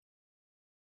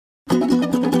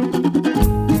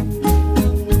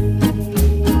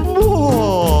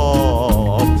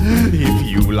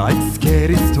like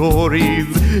scary stories,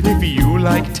 if you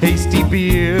like tasty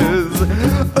beers,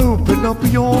 open up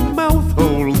your mouth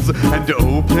holes and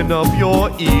open up your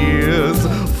ears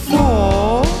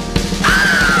for...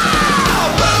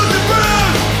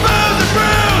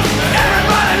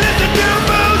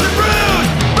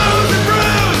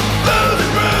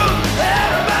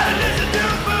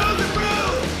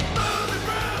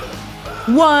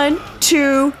 One,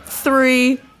 two,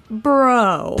 three,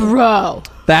 bro. Bro.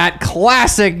 That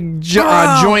classic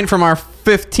joint from our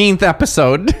 15th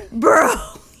episode. Bro.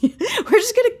 We're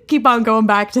just going to keep on going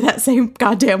back to that same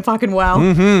goddamn fucking well.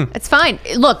 Mm-hmm. It's fine.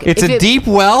 Look. It's a deep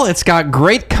well. It's got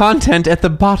great content at the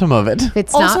bottom of it.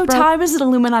 It's also, not, bro. time is an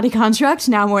Illuminati construct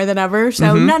now more than ever,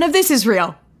 so none of this is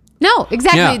real. No,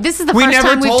 exactly. Yeah. This is the first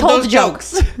time we've told the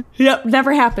jokes. Yep,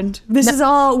 never happened. This is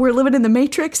all, we're living in the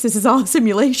Matrix. This is all a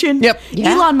simulation. Yep.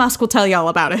 Yeah. Elon Musk will tell you all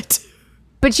about it.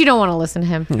 But you don't want to listen to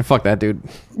him. Yeah, fuck that dude.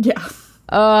 Yeah.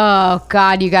 Oh,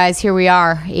 God, you guys, here we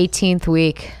are. 18th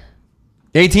week.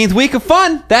 18th week of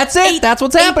fun. That's it. That's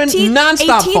what's happened.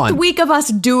 Non-stop 18th fun. week of us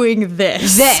doing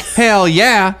this. Hell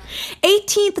yeah.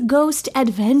 18th ghost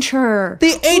adventure.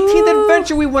 The 18th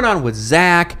adventure we went on with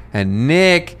Zach and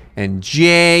Nick and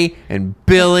Jay and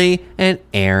Billy and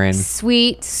Aaron.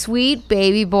 Sweet, sweet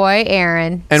baby boy,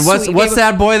 Aaron. And what's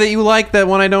that boy that you like, that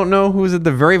one I don't know, who's at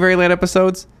the very, very late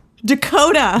episodes?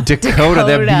 Dakota. Dakota,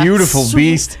 that beautiful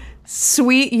beast.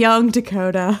 Sweet young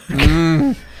Dakota.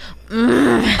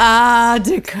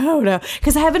 Dakota.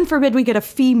 Because heaven forbid we get a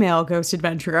female ghost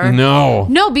adventurer. No.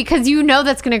 No, because you know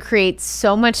that's going to create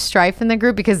so much strife in the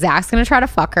group, because Zach's going to try to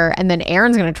fuck her, and then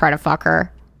Aaron's going to try to fuck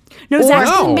her. No, Zach's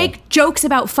no. going to make jokes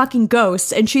about fucking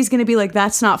ghosts, and she's going to be like,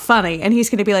 that's not funny. And he's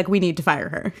going to be like, we need to fire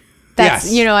her. That's,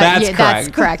 Yes, you know, that's that's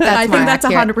correct. correct. That's I more think that's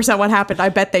accurate. 100% what happened. I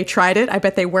bet they tried it. I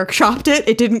bet they workshopped it.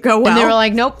 It didn't go well. And they were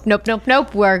like,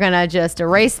 nope. We're going to just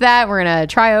erase that. We're going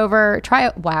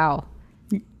to wow.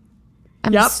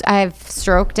 I've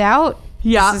stroked out.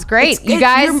 yeah. This is great. You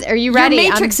guys, are you ready?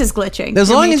 Your Matrix is glitching. As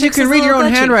Your long as you Matrix can is a read your little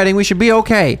own glitchy. handwriting, we should be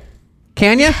okay.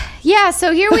 Can you? Yeah,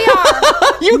 so here we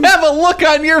are. You have a look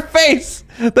on your face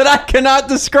that I cannot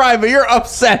describe, but you're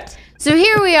upset. So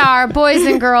here we are, boys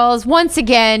and girls, once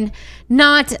again,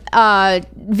 not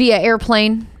via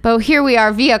airplane, but here we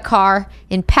are via car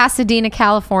in Pasadena,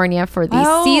 California for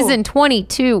the season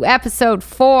 22, episode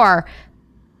 4,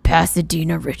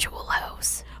 Pasadena Ritual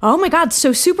House. Oh my God.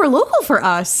 So super local for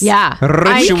us. Yeah.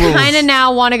 Rituals. I kind of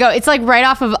now want to go. It's like right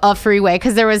off of a freeway,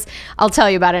 because I'll tell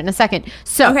you about it in a second.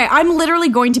 So, Okay. I'm literally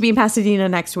going to be in Pasadena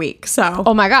next week. So.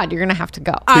 oh my God, you're going to have to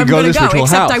go. I'm go to going to this go, ritual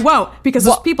except house. I won't because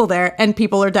there's people there and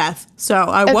people are deaf. So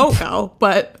I won't go,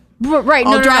 but Right.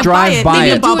 I'll drive by Drive it, by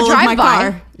maybe it. a bubble of my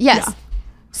car. Yes. Yeah.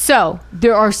 So,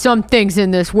 there are some things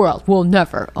in this world we'll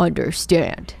never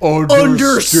understand.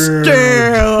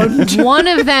 Understand. One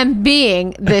of them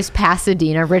being this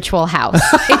Pasadena Ritual House,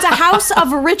 It's a house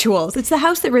of rituals. It's the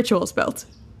house that Rituals built.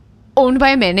 owned by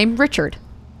a man named Richard.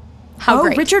 How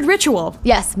great. Richard Ritual.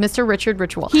 Yes, Mr. Richard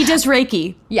Ritual. He does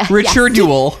Reiki. Yes, Richard yes.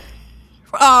 Jewell.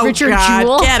 Oh, Richard God,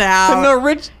 Jewell? get out. No,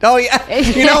 Rich. Oh, yeah.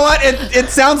 You know what? It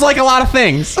sounds like a lot of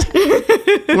things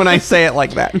when I say it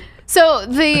like that. So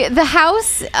the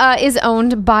house is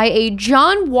owned by a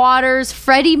John Waters,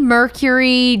 Freddie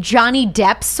Mercury, Johnny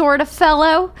Depp sort of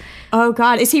fellow. Oh,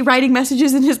 God. Is he writing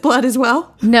messages in his blood as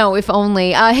well? No, if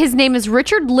only. His name is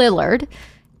Richard Lillard,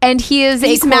 and he is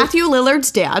He's a quote- Matthew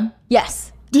Lillard's dad.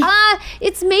 Yes.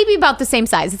 It's maybe about the same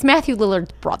size. It's Matthew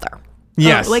Lillard's brother.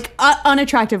 Yes. Like,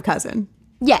 unattractive cousin.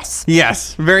 Yes.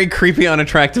 Yes. Very creepy,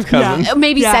 unattractive cousin. Yeah.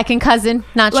 Maybe second cousin.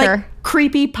 Not Like, sure.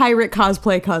 creepy pirate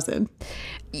cosplay cousin.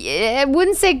 I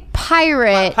wouldn't say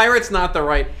pirate. Pirate's not the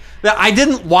right. I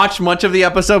didn't watch much of the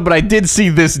episode, but I did see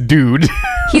this dude.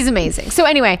 He's amazing. So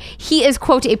anyway, he is,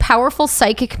 quote, a powerful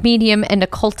psychic medium and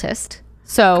occultist.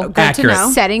 So Good to Accurate.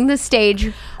 know. setting the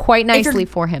stage quite nicely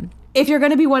for him. If you're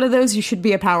going to be one of those, you should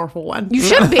be a powerful one. You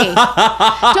should be.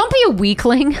 Don't be a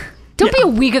weakling. Don't be a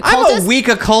weak occultist. I'm a weak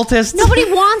occultist. Nobody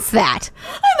wants that.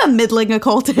 I'm a middling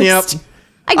occultist. Yep.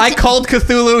 I called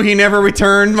Cthulhu. He never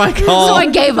returned my call. So I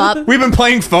gave up. We've been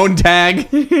playing phone tag.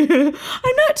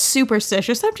 I'm not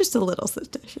superstitious. I'm just a little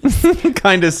suspicious.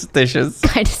 Kind of stitious.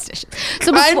 Kind of stitious.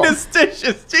 So Kind before, of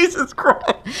stitious. Jesus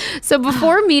Christ. so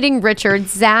before meeting Richard,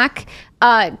 Zach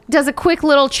does a quick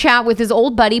little chat with his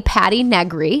old buddy Patty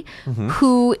Negri,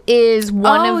 who is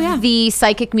one of the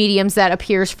psychic mediums that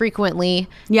appears frequently.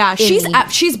 Yeah, in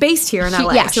she's based here in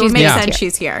LA. yeah, so she's it makes based sense here.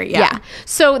 she's here. Yeah.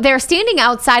 So they're standing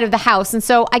outside of the house. And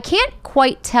so I can't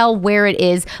quite tell where it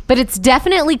is, but it's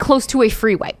definitely close to a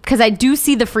freeway because I do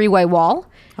see the freeway wall.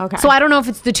 Okay. So I don't know if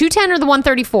it's the 210 or the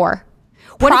 134.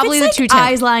 What Probably if it's the like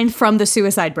 210. Eyes Line from the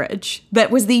Suicide Bridge?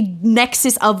 That was the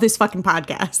nexus of this fucking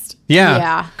podcast.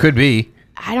 Yeah. Could be.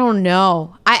 I don't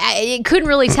know. I couldn't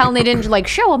really tell, and they didn't like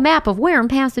show a map of where in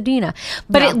Pasadena.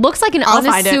 But No. it looks like an I'll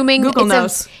find it. unassuming. Google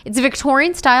knows. It's a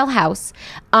Victorian style house.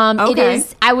 It Okay.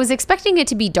 is. I was expecting it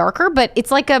to be darker, but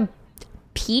it's like a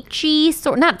peachy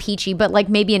sort, not peachy, but like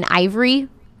maybe an ivory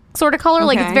sort of color.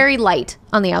 Like it's Okay. very light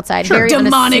on the outside. Very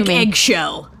Demonic unassuming.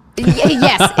 eggshell.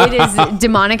 Yes, it is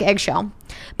demonic eggshell.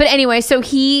 But anyway, so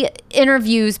he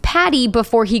interviews Patty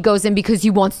before he goes in because he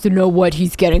wants to know what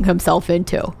he's getting himself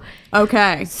into.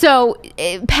 Okay. So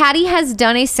Patty has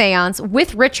done a seance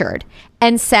with Richard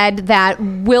and said that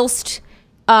whilst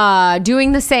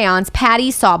doing the seance,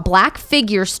 Patty saw black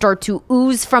figures start to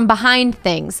ooze from behind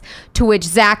things, to which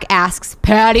Zach asks,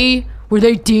 Patty, were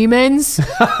they demons?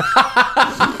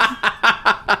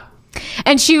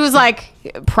 And she was like,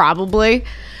 probably.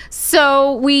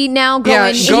 So we now go Yeah,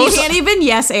 in. She Ghost- can't even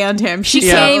yes and him. She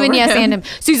She's can't over even yes and him.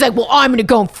 So he's like, well, I'm going to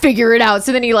go and figure it out.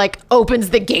 So then he like opens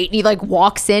the gate and he like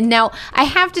walks in. Now, I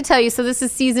have to tell you, so this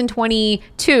is season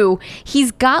 22.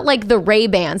 He's got like the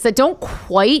Ray-Bans that don't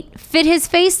quite fit his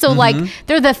face. So like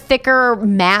they're the thicker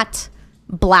matte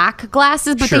black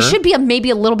glasses, but they Sure. should be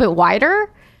maybe a little bit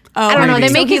wider. I don't know. maybe.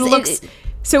 They make he his looks.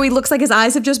 So he looks like his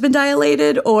eyes have just been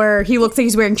dilated, or he looks like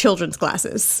he's wearing children's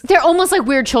glasses. They're almost like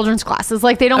weird children's glasses.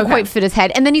 Like they don't Okay. quite fit his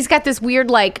head. And then he's got this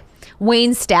weird like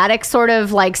Wayne Static sort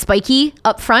of like spiky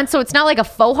up front. So it's not like a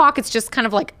faux hawk. It's just kind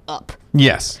of like up.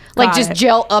 Yes. Like Got just it.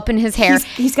 gel up in his hair.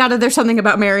 He's got a There's Something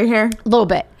About Mary hair. A little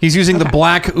bit. He's using the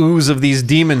black ooze of these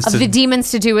demons Of to the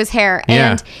demons to do his hair.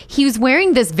 Yeah. And he was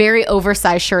wearing this very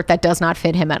oversized shirt that does not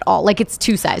fit him at all. Like it's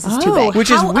two sizes too big.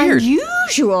 Which is how weird.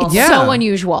 Unusual. Yeah. So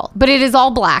unusual. But it is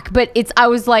all black. But I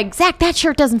was like, Zach, that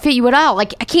shirt doesn't fit you at all.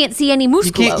 Like I can't see any you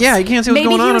musculos. can't, yeah, you can't see what's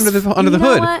going he on was- under the you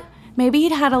know hood. what? Maybe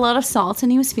he'd had a lot of salt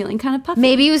and he was feeling kind of puffy.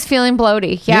 Maybe he was feeling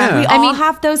bloaty. Yeah. Yeah. We I all mean,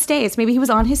 have those days. Maybe he was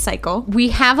on his cycle. we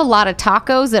have a lot of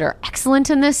tacos that are excellent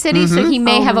in this city. So he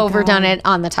may Oh have my overdone God. it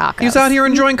on the tacos. He's out here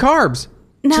enjoying carbs.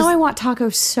 Now I want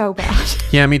tacos so bad.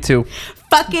 Yeah, me too.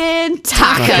 Fucking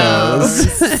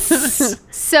tacos.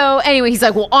 So anyway, he's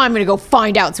like, well, I'm going to go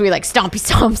find out. So he like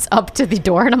stomps up to the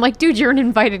door. And I'm like, dude, you're an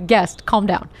invited guest. Calm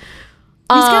down.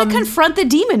 He's gonna confront the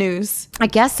demon ooze. I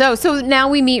guess so. So now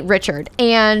we meet Richard,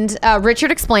 and Richard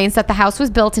explains that the house was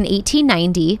built in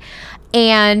 1890,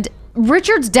 and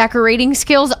Richard's decorating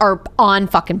skills are on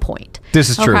fucking point. This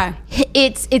is true. Okay.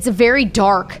 It's a very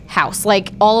dark house.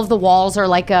 Like all of the walls are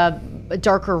like a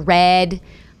darker red,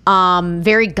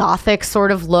 very gothic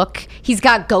sort of look. He's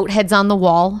got goat heads on the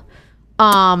wall.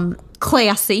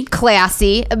 Classy.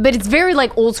 Classy, but it's very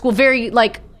like old school, very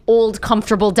like old,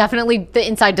 comfortable. Definitely the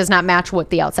inside does not match what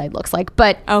the outside looks like,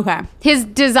 but Okay. his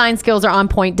design skills are on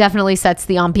point. Definitely sets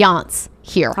the ambiance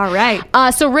here. All right.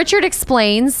 So Richard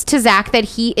explains to Zach that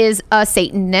he is a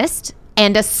Satanist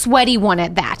and a sweaty one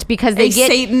at that, because they A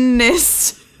get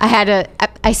Satanist.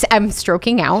 I'm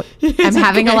stroking out. I'm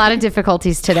having a lot of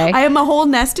difficulties today. I am a whole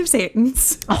nest of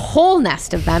Satans. A whole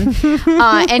nest of them.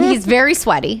 And he's very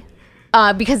sweaty.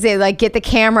 Because they like get the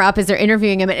camera up as they're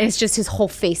interviewing him, and it's just his whole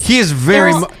face. He is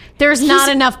very There's not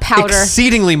enough powder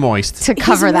exceedingly moist. to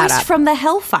cover He's that moist up. from the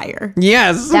hellfire.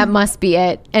 Yes. That must be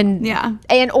it. And Yeah.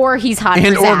 or he's hot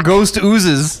and for or Zach. ghost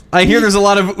oozes. I hear there's a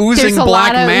lot of oozing There's a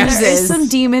black lot of masses. There is oozes. some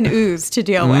demon ooze to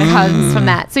deal with. Comes from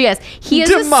that. So yes, he is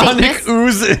Demonic a Satanist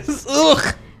oozes.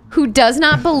 Ugh. who does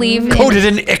not believe in Coated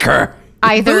in ichor.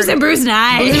 either. Booze and Bruce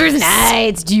Nights. Bruce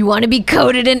Nights. Do you want to be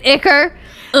coated in ichor?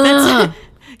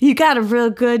 You got a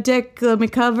real good dick. Let me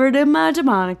covered in my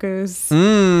demonic ooze.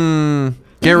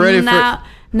 Get ready for.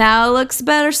 Now it looks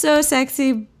better, so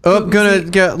sexy. Oh,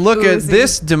 gonna look at Boozy.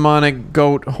 this demonic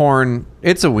goat horn.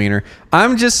 It's a wiener.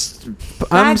 I'm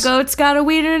That goat's got a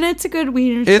wiener, and it's a good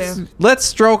wiener It's too. let's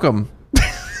stroke him.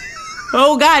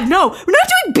 Oh God, no! We're not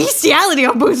doing bestiality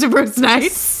on Booze and Bruce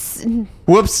Nights.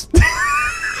 Whoops.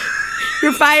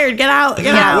 You're fired. Get out.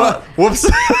 Get out. Whoops.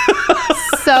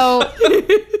 So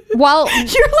while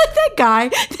You're like that guy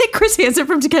that Chris Hansen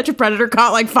from To Catch a Predator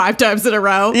caught like 5 times in a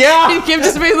row. Yeah. And Kim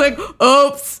just being like,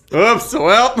 oops. Oops.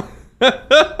 Well,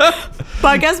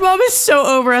 Podcast mom is so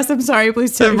over us. I'm sorry.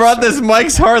 Please tell I me. brought this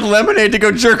Mike's Hard Lemonade to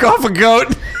go jerk off a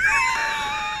goat.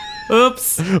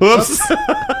 Oops. Whoops.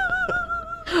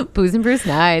 Booze and Bruce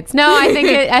Nights. No, I think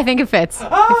it fits. It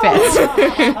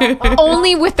fits.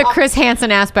 Only with the Chris Hansen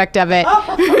aspect of it.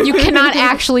 You cannot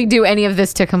actually do any of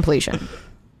this to completion.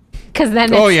 Because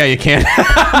then Oh yeah, you can.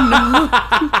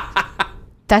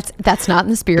 that's not in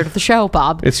the spirit of the show,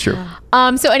 Bob. It's true.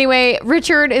 So anyway,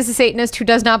 Richard is a Satanist who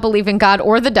does not believe in God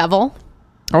or the devil.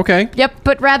 Okay. Yep,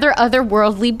 but rather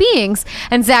otherworldly beings.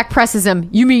 And Zach presses him,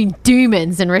 "You mean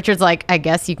demons?" And Richard's like, "I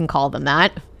guess you can call them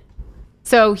that."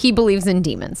 So he believes in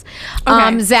demons.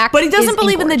 Okay. Zach, but he doesn't is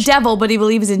believe in the engorged. devil, but he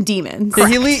believes in demons. Yeah,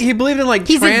 he believed in like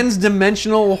He's a-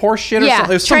 trans-dimensional horse shit or Yeah,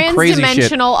 something. It was some crazy shit.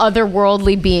 trans-dimensional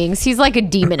otherworldly beings. He's like a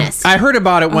demonist. I heard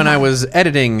about it when I was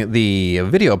editing the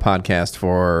video podcast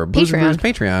for Booze and Patreon.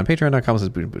 Brews Patreon.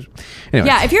 Patreon.com/booze. Anyway.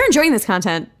 Yeah, if you're enjoying this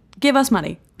content, give us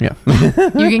money. Yeah.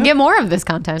 You can get more of this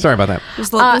content. Sorry about that.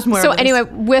 There's more So of this. anyway,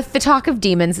 with the talk of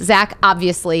demons, Zach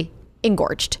obviously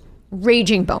engorged.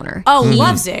 Raging boner. Oh,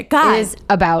 loves it. God. Is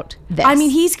about this. I mean,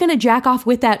 he's going to jack off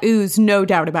with that ooze, no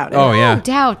doubt about it. Oh, yeah. No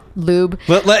doubt, lube.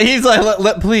 He's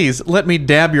like, please, let me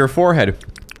dab your forehead.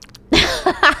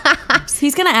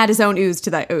 He's going to add his own ooze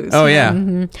to that ooze. Oh, yeah.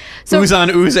 So- Ooze on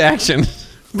ooze action.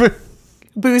 Booze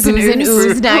and Booze and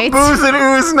ooze nights. Booze and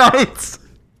ooze nights.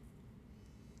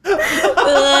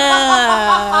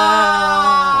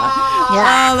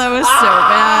 Oh, that was so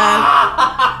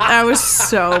bad. That was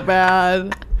so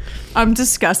bad. I'm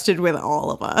disgusted with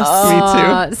all of us. Me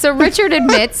too. So Richard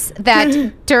admits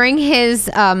that during his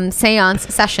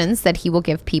seance sessions that he will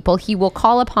give people, he will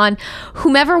call upon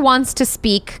whomever wants to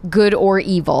speak, good or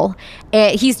evil.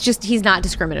 He's not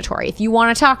discriminatory. If you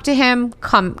want to talk to him,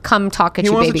 come talk at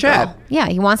you, wants to baby chat. girl. Yeah,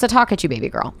 he wants to talk at you, baby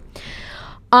girl.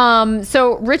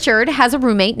 So Richard has a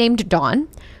roommate named Dawn,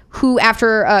 who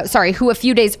a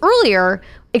few days earlier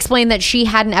explained that she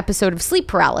had an episode of sleep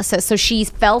paralysis. So she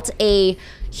felt a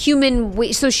human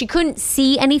weight. So she couldn't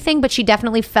see anything, but she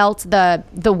definitely felt the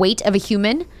weight of a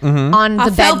human on the I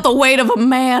bed. felt the weight of a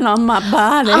man on my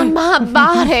body. on my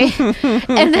body.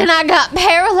 And then I got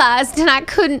paralyzed and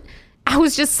I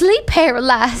was just sleep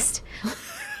paralyzed.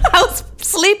 I was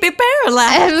sleepy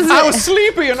paralyzed. I was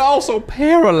sleepy and also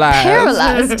paralyzed.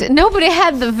 Paralyzed. Nobody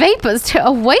had the vapors to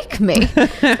awake me.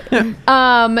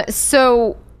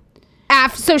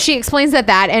 So she explains that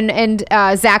and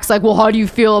Zach's like, well, how do you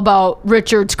feel about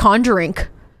Richard's con drink?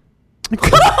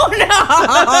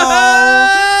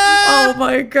 Oh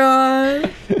my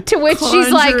God. To which she's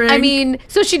like, I Conjuring. mean,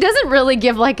 so she doesn't really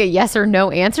give like a yes or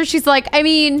no answer. She's like,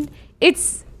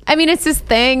 it's his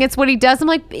thing. It's what he does. I'm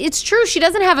like, it's true. She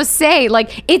doesn't have a say.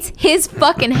 Like, it's his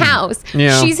fucking house.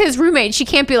 Yeah. She's his roommate. She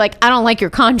can't be like, I don't like your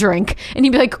con drink. And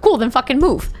he'd be like, cool, then fucking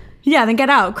move. Yeah, then get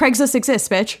out. Craigslist exists,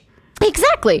 bitch.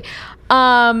 Exactly.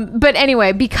 But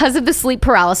anyway, because of the sleep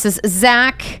paralysis,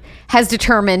 Zach has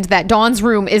determined that Dawn's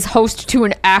room is host to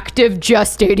an active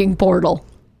gestating portal.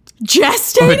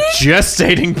 Gestating?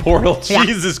 Gestating portal.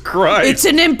 Jesus Christ. It's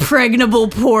an impregnable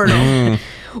portal.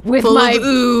 With Full my of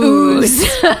ooze.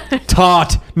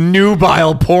 Taut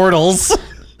nubile portals.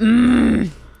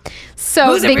 So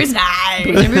Booze and they, Brews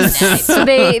night. so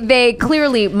they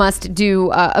clearly must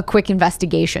do a quick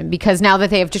investigation, because now that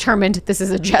they have determined this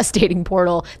is a gestating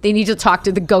portal, they need to talk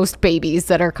to the ghost babies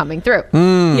that are coming through.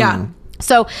 Yeah.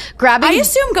 So grabbing, I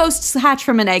assume ghosts hatch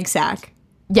from an egg sac.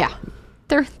 yeah,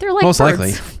 they're like Most birds.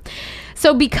 likely.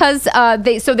 So because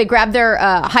they grab their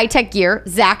high tech gear,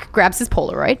 Zach grabs his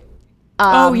Polaroid.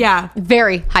 Oh yeah.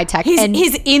 Very high tech.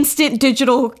 His instant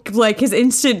digital, like his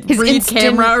instant read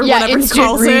camera or whatever he instant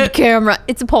calls read it. camera.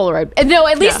 It's a Polaroid. And no,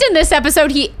 at least in this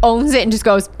episode, he owns it and just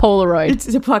goes Polaroid.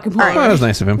 It's a fucking Oh, that Polaroid. was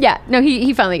nice of him. Yeah, no,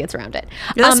 he finally gets around it.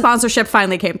 That sponsorship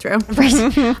finally came through.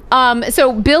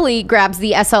 So Billy grabs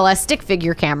the SLS stick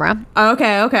figure camera.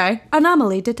 Okay.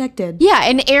 Anomaly detected. Yeah,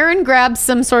 and Aaron grabs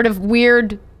some sort of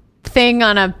weird thing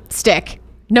on a stick.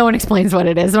 No one explains what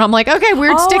it is. And I'm like, okay,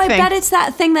 weird Oh, stick I thing. bet it's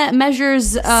that thing that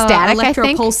measures Static, I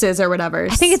think. electropulses or whatever.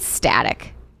 I think it's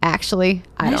static, actually.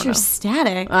 I don't know. measures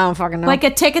static. I don't fucking know. Like a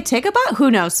ticka bot?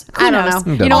 Who knows? Who I don't knows?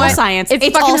 know. You know all what? science. It's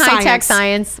fucking all high-tech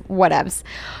science. Whatevs.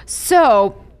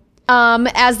 So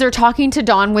as they're talking to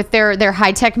Dawn with their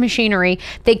high-tech machinery,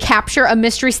 they capture a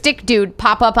mystery stick dude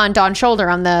pop up on Dawn's shoulder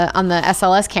on the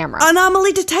SLS camera.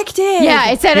 Anomaly detected.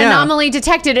 Yeah, it said Yeah. anomaly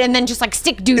detected, and then just like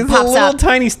stick dude It's a pops little up.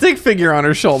 tiny stick figure on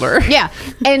her shoulder. Yeah,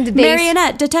 and they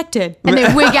Marionette detected. and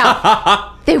they wig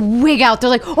out. They wig out. They're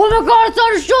like, oh my God, it's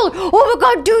on his shoulder. Oh my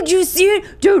God, dude, you see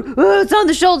it? Dude, it's on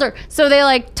the shoulder. So they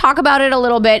like talk about it a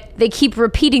little bit. They keep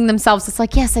repeating themselves. It's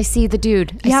like, yes, I see the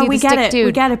dude. I Yeah, see we the get stick it. dude.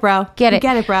 We get it, bro. Get We it.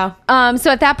 get it, bro. So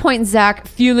at that point, Zach,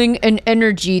 feeling an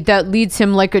energy that leads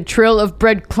him like a trail of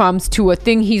breadcrumbs to a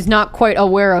thing he's not quite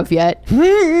aware of yet.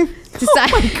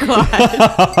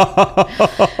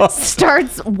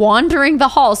 Starts wandering the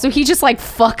hall. So he just like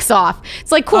fucks off.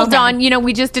 It's like, cool, Okay. Dawn,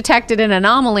 we just detected an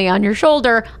anomaly on your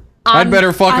shoulder. I'd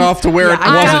better fuck off to where it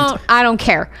wasn't. I don't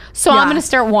care. So I'm Yeah. going to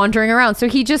start wandering around. So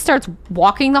he just starts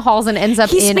walking the halls and ends up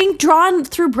He's in being drawn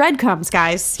through breadcrumbs,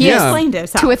 guys. He Yeah. explained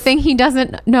it. to a thing he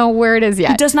doesn't know where it is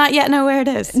yet. He does not yet know where it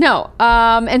is. No.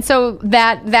 And so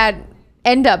that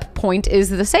end up point is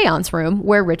the seance room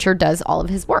where Richard does all of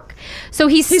his work. So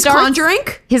His conjuring?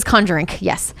 His conjuring,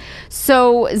 yes.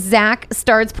 So Zach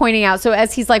starts pointing out. So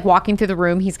as he's like walking through the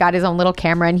room, he's got his own little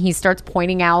camera and he starts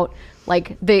pointing out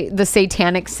like the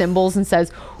satanic symbols and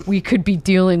says, we could be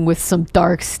dealing with some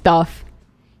dark stuff.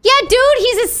 Yeah, dude,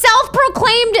 he's a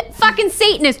self-proclaimed fucking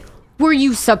Satanist. Were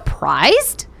you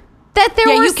surprised that there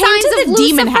were you came signs to of the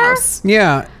demon Lucifer? house.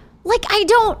 Yeah. Like, I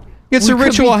don't. It's We a could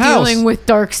ritual be house. dealing with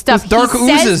dark stuff. With dark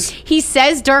oozes. He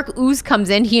says dark ooze comes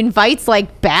in. He invites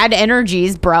like bad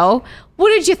energies, bro. What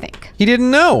did you think? He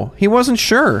didn't know. He wasn't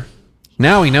sure.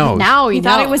 Now he knows. Now He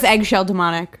thought it was eggshell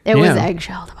demonic. It was Yeah.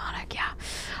 eggshell demonic,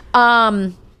 yeah.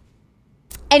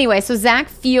 Anyway, so Zach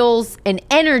feels an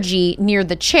energy near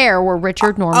the chair where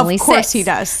Richard normally Of course sits. he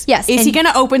does. Yes. Is and he going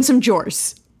to open some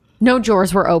drawers? No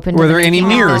drawers were open. Were in the there any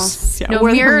making of mirrors? this. Yeah, No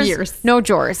were there mirrors. mirrors? No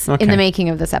drawers in Okay. the making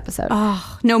of this episode.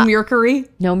 No mercury?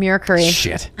 No mercury.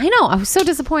 Shit. I know. I was so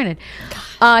disappointed.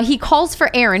 He calls for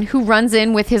Aaron, who runs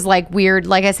in with his like weird,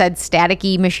 like I said,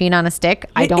 staticky machine on a stick.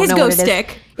 I don't His know ghost what it is.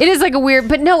 stick. It is like a weird,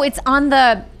 but no, it's on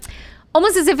the,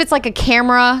 almost as if it's like a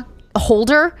camera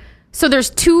holder. So there's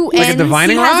two Like a ends.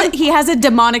 divining rod? He has a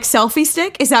demonic selfie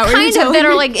stick? Is that what you're Kind of telling that me?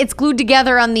 are like it's glued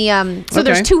together on the so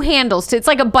there's Okay. two handles to it's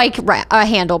like a bike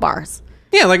handlebars.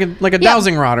 Yeah, like a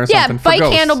dowsing rod or something. Yeah, for bike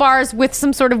ghosts. handlebars with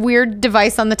some sort of weird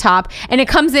device on the top, and it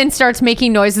comes in, starts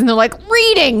making noises, and they're like,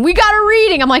 "Reading, we got a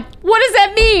reading." I'm like, "What does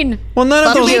that mean?" Well, none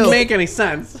of Fuck those you. make any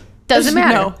sense. Doesn't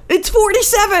matter. No. It's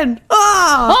 47.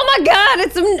 Ah! Oh my god,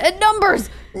 it's some numbers.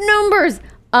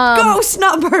 Ghost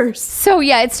numbers. So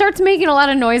yeah, it starts making a lot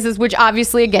of noises, which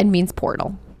obviously again means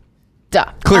portal. Duh.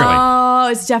 Clearly. Oh,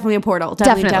 it's definitely a portal.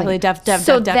 Definitely.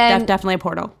 Definitely a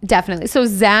portal. Definitely. So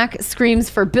Zach screams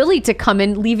for Billy to come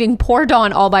in, leaving poor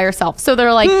Dawn all by herself. So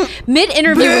they're like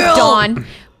mid-interview with Bill! Dawn.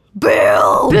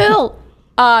 Bill.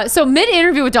 So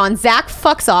mid-interview with Dawn, Zach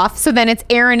fucks off. So then it's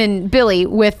Aaron and Billy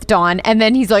with Dawn. And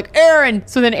then he's like, Aaron.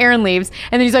 So then Aaron leaves.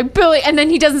 And then he's like, Billy. And then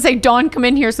he doesn't say, Dawn, come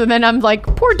in here. So then I'm like,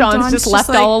 poor Dawn's just left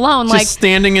like- all alone. Just Like,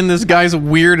 standing in this guy's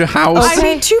weird house. I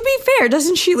mean, to be fair,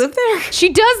 doesn't she live there? she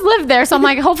does live there. So I'm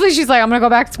like, hopefully she's like, I'm going to go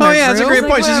back to my Oh yeah, that's a room. great like,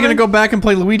 point. She's whatever. gonna go back and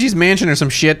play Luigi's Mansion or some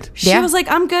shit. She Yeah. was like,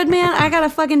 I'm good, man. I got to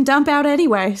fucking dump out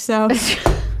anyway. So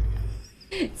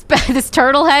This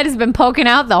turtle head has been poking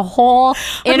out the whole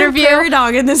interview. prairie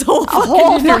dog in this whole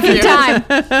Whole fucking fucking interview. time.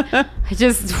 I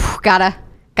just gotta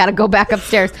go back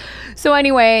upstairs. So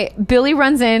anyway, Billy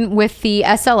runs in with the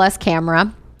SLS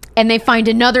camera and they find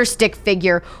another stick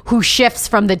figure who shifts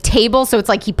from the table. So it's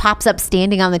like he pops up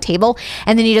standing on the table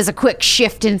and then he does a quick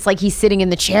shift and it's like he's sitting in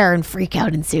the chair and freak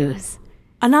out ensues.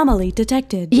 Anomaly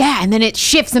detected. Yeah, and then it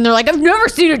shifts and they're like, I've never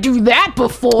seen it do that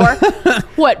before.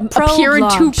 What, Probe appear in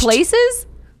two launched. places?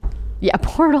 Yeah,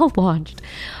 portal launched.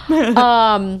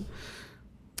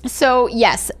 So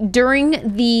yes,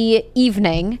 during the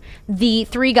evening, the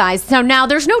three guys. So now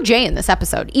there's no Jay in this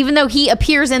episode, even though he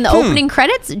appears in the opening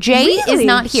credits. Jay is Really?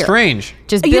 not here. Strange.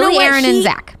 Just You know Billy, what? Aaron, and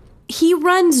Zach. He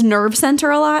runs Nerve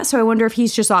Center a lot, so I wonder if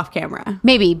he's just off camera.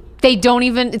 Maybe they don't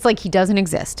even. It's like he doesn't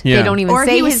exist. Yeah. They don't even Or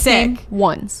say he was his name sick.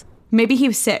 once. Maybe he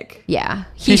was sick. Yeah,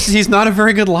 He's not a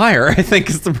very good liar, I think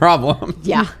is the problem.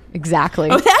 yeah, exactly.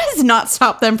 Oh, that has not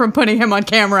stopped them from putting him on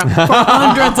camera for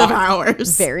hundreds of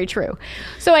hours. Very true.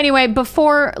 So anyway,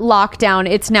 before lockdown,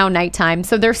 it's now nighttime.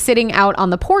 So they're sitting out on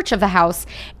the porch of the house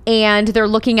and they're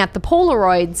looking at the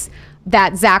Polaroids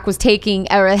that Zach was taking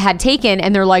or had taken.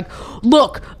 And they're like,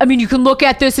 look, I mean, you can look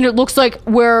at this and it looks like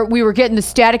where we were getting the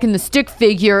static and the stick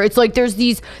figure. It's like there's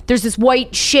this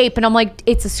white shape. And I'm like,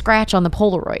 it's a scratch on the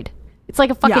Polaroid. It's like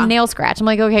a fucking Yeah. nail scratch. I'm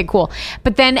like, okay, cool.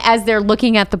 But then as they're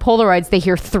looking at the Polaroids, they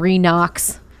hear 3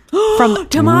 knocks from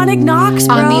Demonic knocks,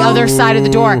 bro. on the other side of the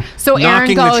door. So Aaron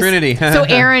Knocking the goes. Trinity. So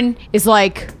Aaron is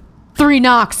like 3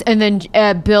 knocks, and then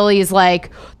Billy is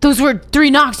like, "Those were 3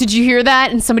 knocks. Did you hear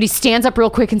that?" And somebody stands up real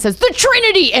quick and says, "The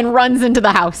Trinity," and runs into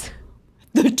the house.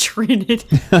 The Trinity.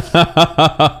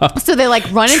 So they like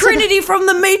run into Trinity from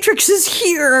the Matrix is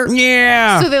here.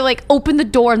 Yeah. so they like open the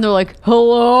door and they're like,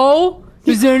 "Hello,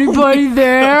 is anybody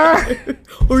there?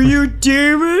 Are you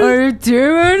demon? Are you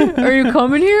doing? Are you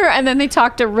coming here?" And then they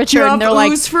talk to Do Richard you have and they're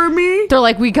like, ooze for me? "They're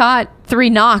like, we got 3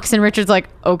 knocks," and Richard's like,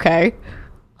 "Okay."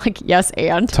 Like, yes,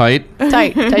 and Tight.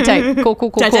 tight. Cool.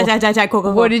 Cool.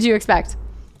 What did you expect?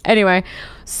 Anyway,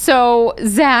 so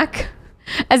Zach,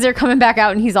 as they're coming back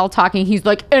out and he's all talking, he's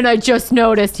like, and I just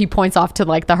noticed, he points off to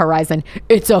like the horizon,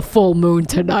 it's a full moon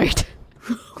tonight.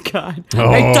 God.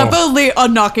 Like, definitely a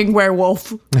knocking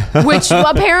werewolf. Which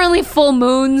apparently full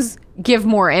moons give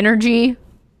more energy.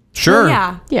 Sure.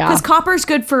 Yeah. Yeah. Because copper's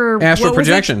good for Astral what was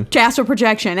it? projection. Astral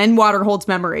projection, and water holds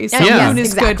memories. So Yeah. moon is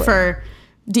Exactly. good for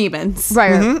demons.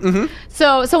 Right.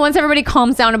 So once everybody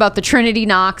calms down about the Trinity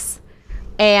knocks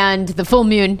and the full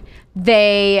moon,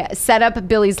 they set up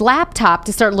Billy's laptop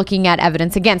to start looking at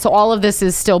evidence again. So all of this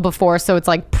is still before, so it's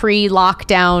like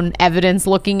pre-lockdown evidence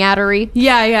looking at-ery.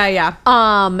 Yeah.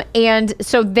 And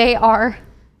so they are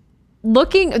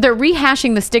they're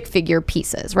rehashing the stick figure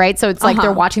pieces, right? So it's like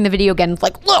they're watching the video again. It's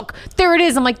like, look, there it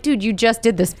is. I'm like, dude, you just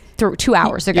did this 2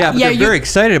 hours ago. Yeah, but they're very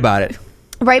excited about it.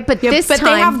 Right, but this But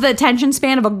time they have the attention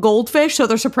span of a goldfish, so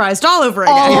they're surprised all over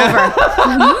again. all over.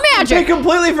 I Magic.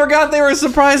 completely forgot they were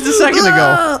surprised a second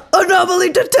ago.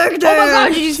 Anomaly detected. Oh my God,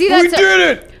 did you see that? We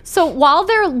did it! So while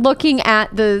they're looking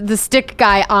at the stick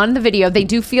guy on the video, they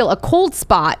do feel a cold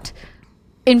spot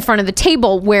in front of the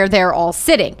table where they're all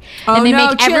sitting. And they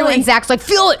make everyone, Zach's like,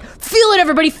 feel it,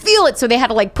 everybody, feel it. So they had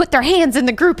to like put their hands in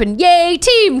the group and yay,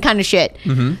 team kind of shit.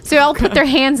 So they all put their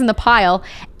hands in the pile.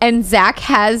 And Zach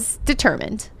has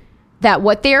determined that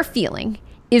what they are feeling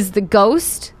is the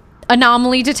ghost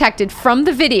anomaly detected from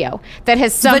the video that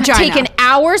has taken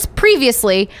hours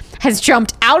previously, has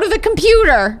jumped out of the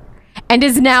computer and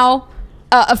is now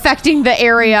affecting the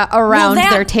area around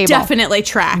their table. Definitely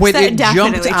tracks. Wait, that it jumped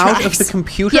definitely out tracks. of the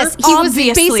computer? Yes, he was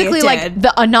Obviously basically it like did.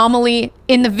 the anomaly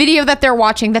in the video that they're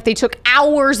watching that they took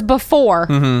hours before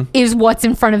is what's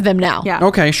in front of them now. Yeah.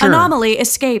 Okay, sure. Anomaly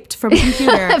escaped from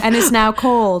computer and is now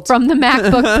cold. From the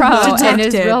MacBook Pro and is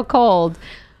Detected. real cold.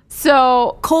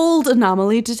 So Cold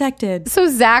anomaly detected.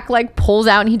 Zach like pulls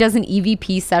out and he does an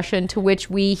EVP session to which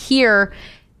we hear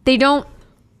they don't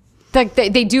like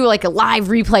they do like a live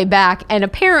replay back, and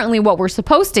apparently what we're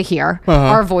supposed to hear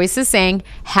are voices saying,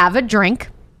 have a drink.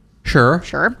 Sure.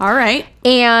 All right.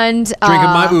 And Drinking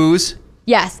my ooze.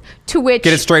 yes, to which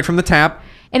Get it straight from the tap.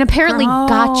 and apparently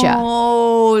gotcha.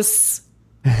 Gross.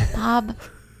 Bob.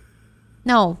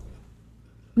 No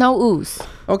ooze.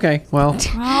 Okay, well.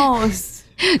 Gross.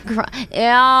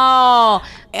 Ew.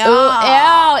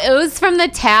 Ooze from the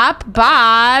tap,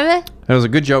 Bob. That was a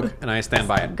good joke, and I stand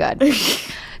by it. Good.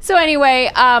 So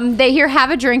anyway, they hear have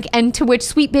a drink, and to which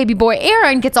sweet baby boy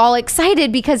Aaron gets all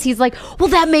excited because he's like, well,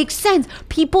 that makes sense.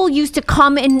 People used to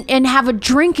come and have a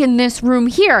drink in this room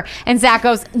here. And Zach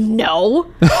goes,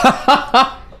 no.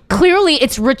 Clearly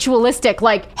it's ritualistic,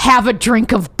 like have a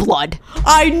drink of blood.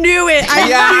 I knew it. I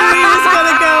knew he was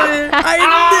going to go in. I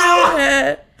knew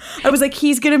it. I was like,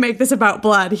 he's going to make this about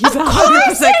blood. He's 100% going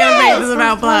to make this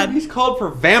about blood. He's called for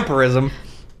vampirism.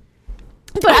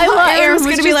 But I love Aaron's Aaron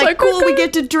going to be like, cool, we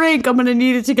get to drink. I'm going to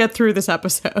need it to get through this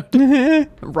episode.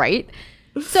 right?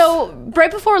 So right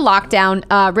before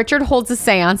lockdown, Richard holds a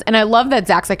seance, and I love that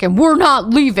Zach's like, and we're not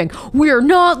leaving. We're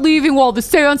not leaving while the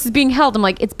seance is being held. I'm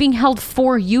like, it's being held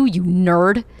for you, you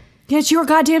nerd. Yeah, it's your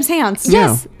goddamn seance.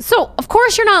 Yes. So of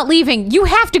course you're not leaving. You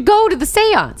have to go to the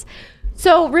seance.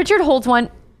 So Richard holds one,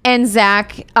 and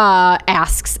Zach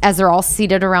asks, as they're all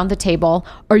seated around the table,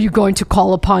 are you going to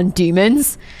call upon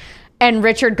demons? And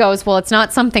Richard goes, well, it's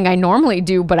not something I normally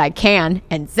do, but I can.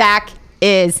 And Zach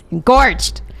is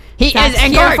engorged. He That's is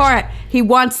here engorged. for it. He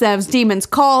wants those demons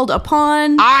called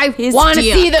upon. I his want to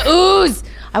dick. see the ooze.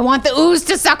 I want the ooze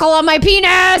to suckle on my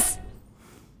penis.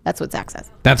 That's what Zach says.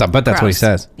 That's what he Gross.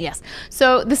 says. Yes.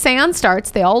 So the seance starts.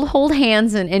 They all hold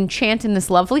hands and chant in this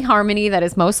lovely harmony that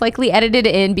is most likely edited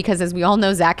in because, as we all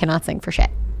know, Zach cannot sing for shit.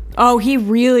 Oh, he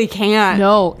really can't.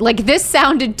 No, like this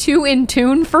sounded too in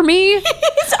tune for me.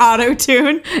 It's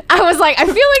auto-tune. I was like, I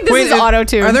feel like this is auto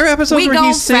tune. Are there episodes where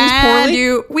he sings poorly?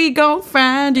 you. We gon'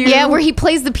 find you. Yeah, where he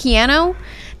plays the piano.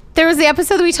 There was the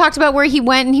episode that we talked about where he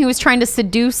went and he was trying to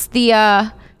seduce the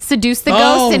ghost,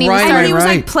 and he right, was And he was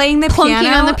right. like playing the Plunking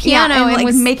piano on the piano and and like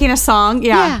was- making a song.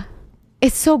 yeah,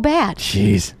 it's so bad.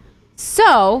 Jeez.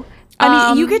 So I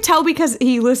mean, you could tell because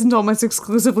he listens almost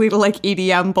exclusively to like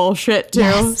EDM bullshit too.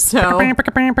 Yes. So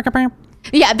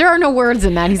yeah, there are no words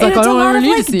in that. He's and like, it's I a don't lot ever of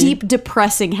need like to see. deep,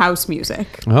 depressing house music.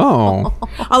 Oh.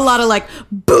 A lot of like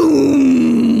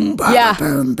boom, Yeah.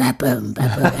 boom, ba, boom, ba,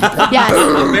 boom. Yes,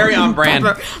 Very on brand.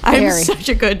 I'm Very. such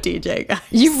a good DJ, guys.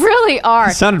 you really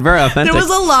are. Sounded very authentic. There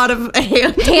was a lot of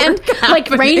hand Like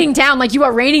happening. raining down, like you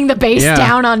are raining the bass Yeah.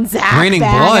 down on Zach. Raining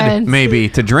blood, maybe,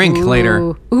 to drink later.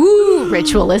 Ooh,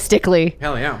 ritualistically.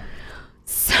 Hell yeah.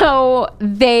 So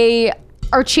they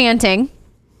are chanting,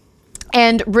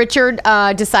 and Richard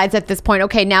decides at this point,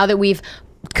 okay, now that we've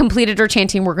completed our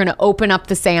chanting, we're going to open up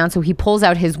the seance. So he pulls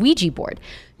out his Ouija board,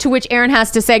 to which Aaron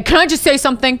has to say, can I just say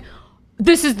something?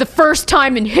 This is the first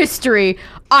time in history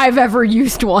I've ever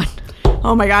used one.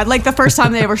 Oh my God. Like the first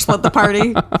time they ever split the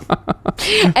party.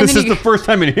 And This then is the first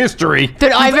time in history.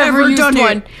 that I've ever used done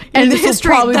one. it in the this will history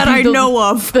probably that be I know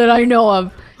of. That I know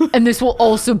of. And this will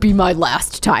also be my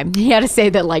last time. He had to say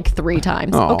that like 3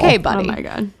 times. Aw. Okay, Oh buddy. my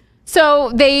God. So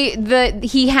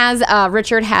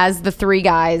Richard has the 3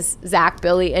 guys, Zach,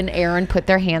 Billy, and Aaron, put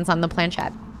their hands on the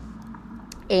planchette.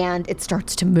 And it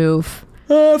starts to move.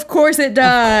 Of course it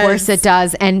does. Of course it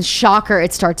does. And shocker,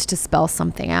 it starts to spell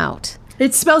something out.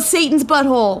 It spells Satan's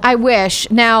butthole. I wish.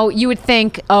 Now, you would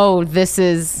think, oh, this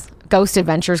is Ghost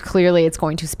Adventures. Clearly, it's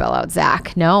going to spell out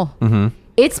Zach. No. Mm-hmm.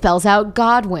 It spells out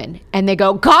Godwin. And they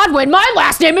go, Godwin, my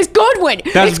last name is Goodwin.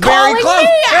 That's it's very calling close. me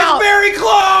out. It's very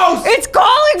close. It's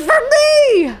calling for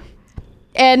me.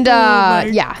 And my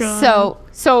yeah, God.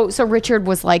 so Richard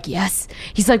was like, yes.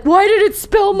 He's like, why did it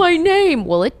spell my name?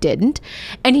 Well, it didn't.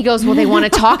 And he goes, well, they want to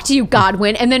talk to you,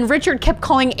 Godwin. And then Richard kept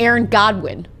calling Aaron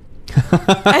Godwin.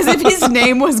 As if his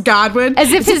name was Godwin.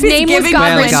 As if his name was giving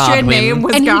Godwin. Christian Godwin. name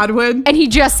was And he- Godwin. And he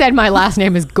just said, my last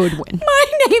name is Goodwin. My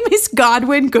name is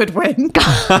Godwin Goodwin.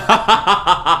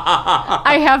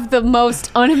 I have the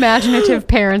most unimaginative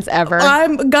parents ever.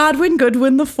 I'm Godwin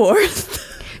Goodwin the Fourth.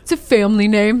 It's a family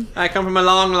name. I come from a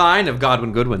long line of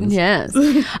Godwin Goodwins. Yes.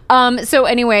 So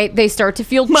anyway, they start to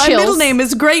feel My chills. middle name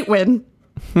is Greatwin.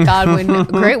 Godwin,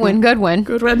 Greatwin, Goodwin.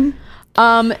 Goodwin.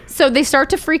 So they start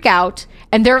to freak out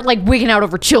and they're like wigging out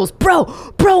over chills. Bro,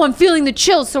 I'm feeling the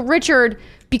chills. So Richard,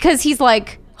 because he's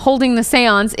like holding the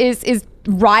seance, is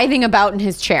writhing about in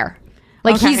his chair.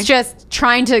 Like Okay. he's just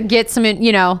trying to get some,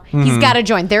 he's got to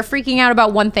join. They're freaking out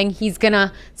about one thing. He's going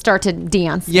to start to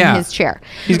dance in his chair.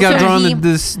 He's got to So draw on he- the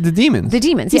demons. the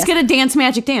demons. He's yes. gonna dance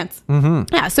magic dance.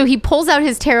 Yeah, so he pulls out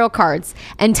his tarot cards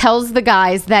and tells the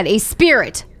guys that a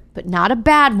spirit, but not a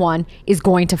bad one, is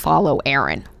going to follow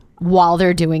Aaron while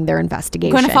they're doing their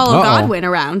investigation. Going to follow Uh-oh. Godwin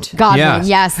around. Godwin,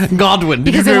 yes. Godwin.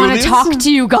 Because they want to talk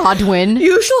to you, Godwin.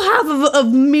 You shall have a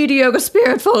mediocre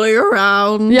spirit follow you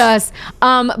around. Yes.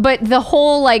 But the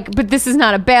whole, but this is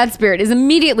not a bad spirit is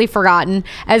immediately forgotten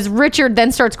as Richard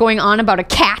then starts going on about a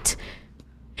cat.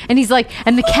 And he's like,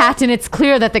 and the cat, and it's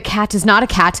clear that the cat is not a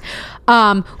cat,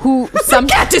 who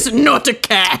Cat is not a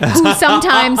cat. who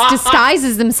sometimes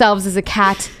disguises themselves as a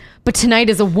cat, but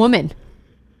tonight is a woman.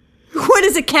 What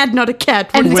is a cat not a cat?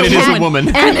 And What the When it is cat- a woman.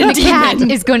 And And a the cat demon.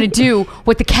 is going to do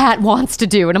what the cat wants to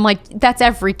do. And I'm like, that's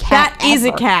every cat. That is a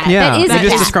ever. cat. Yeah, That is they a just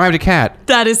cat. described a cat.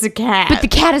 That is a cat. But the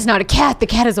cat is not a cat. The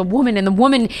cat is a woman, and the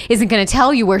woman isn't going to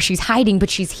tell you where she's hiding, but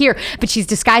she's here. But she's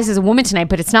disguised as a woman tonight,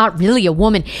 but it's not really a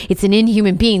woman. It's an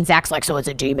inhuman being. Zach's like, so it's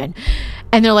a demon.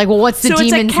 And they're like, well, what's the so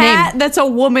it's a demon's cat name? that's a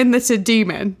woman that's a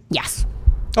demon. Yes.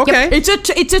 Okay. It's a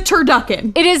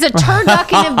turducken. It is a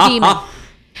turducken of demon.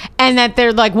 And that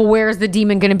they're like, well, where's the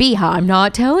demon going to be? I'm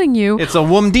not telling you. It's a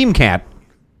woman demon cat.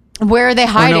 Where are they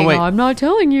hiding? wait. I'm not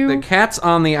telling you. The cat's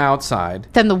on the outside.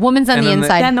 Then the woman's on And the then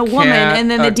inside. Then the woman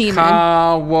and then the demon.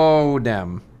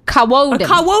 Kawodem. Kawodin.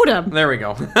 Kawodam. There we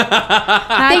go.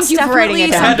 Thank you for writing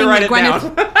it down. I had to write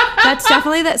it That's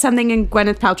definitely something in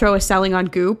Gwyneth Paltrow is selling on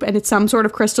Goop, and it's some sort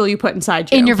of crystal you put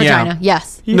inside you. In your Yeah. vagina.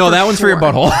 Yes. No, that one's for your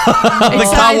sure. butthole. the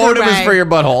It's either Kawodem is way. for your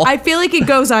butthole. I feel like it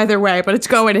goes either way, but it's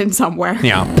going in somewhere.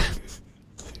 yeah.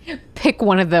 Pick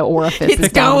one of the orifices.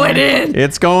 It's down going there. in.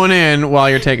 It's going in while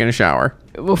you're taking a shower.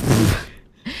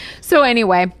 So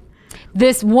anyway,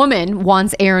 this woman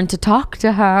wants Aaron to talk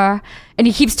to her, and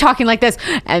he keeps talking like this.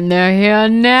 And they're here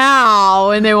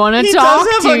now, and they want to talk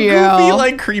to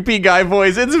you. creepy guy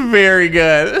voice. It's very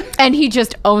good. And he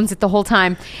just owns it the whole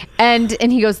time. And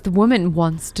he goes, the woman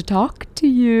wants to talk to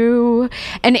you,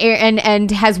 and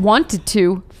has wanted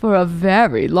to for a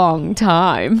very long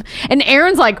time. And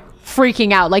Aaron's like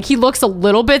freaking out, like he looks a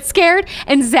little bit scared,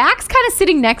 and Zach's kind of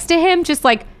sitting next to him, just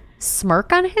like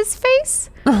smirk on his face,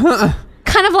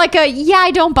 kind of like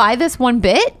I don't buy this one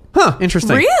bit. Huh.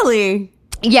 Interesting. Really?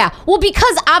 Yeah, well,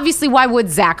 because obviously, why would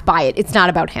Zach buy it? It's not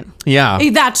about him. Yeah.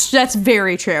 That's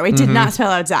very true. It did not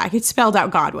spell out Zach. It spelled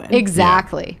out Godwin.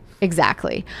 Exactly.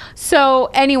 So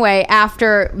anyway,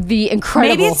 after the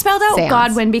incredible, Maybe it spelled out seance-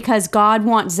 Godwin because God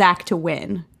wants Zach to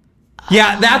win.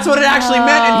 Yeah, that's what it actually meant,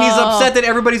 and he's upset that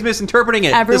everybody's misinterpreting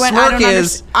it. Everyone, the smirk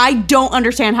is I don't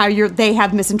understand how they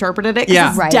have misinterpreted it. 'Cause Yeah.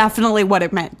 it's Right. definitely what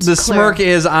it meant. the smirk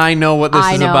is I know what this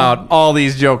I is know. about. All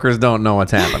these jokers don't know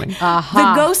what's happening.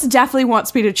 The ghost definitely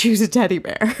wants me to choose a teddy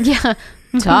bear. Yeah.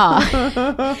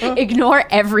 Duh. Ignore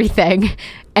everything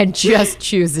and just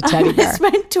choose a teddy I bear.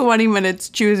 spent 20 minutes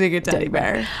choosing a teddy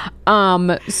bear.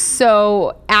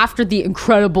 So after the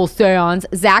incredible seance,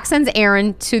 Zach sends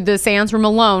Aaron to the seance room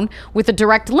alone with a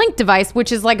direct link device,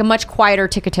 which is like a much quieter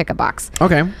ticka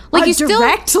Okay. Like A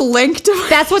direct link device.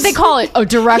 That's what they call it, a He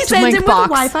direct sends link him box.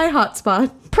 with a Wi-Fi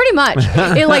hotspot. Pretty much.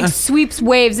 It like sweeps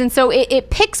waves. And so it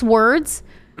picks words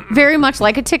very much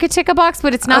like a ticka box,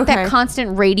 but it's not that Okay.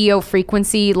 constant radio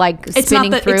frequency like It's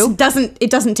spinning not that through. it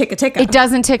doesn't ticka. It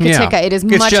doesn't ticka. It is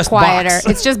It's much just quieter. box.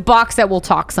 It's just box that will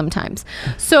talk sometimes.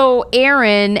 So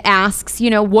Aaron asks,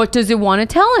 what does it want to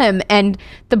tell him? And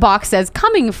the box says,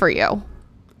 coming for you.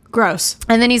 Gross.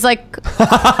 And then he's like,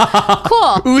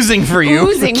 cool. Oozing for you.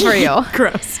 Oozing for you.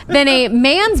 Gross. Then a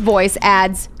man's voice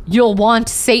adds, you'll want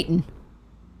Satan.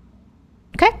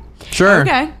 Okay. Sure.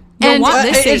 Okay. And, You'll want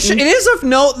this It Satan. is of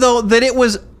note, though, that it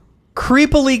was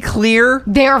creepily clear.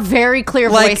 They are very clear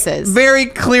Like, voices. very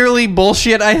clearly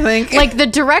bullshit, I think. Like the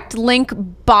direct link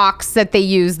box that they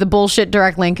use, the bullshit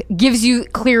direct link, gives you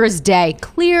clear as day.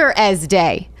 Clear as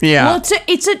day. yeah. Well,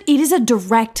 it is a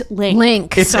direct link.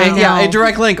 Link. It's I know. a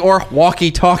direct link or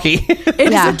walkie-talkie. It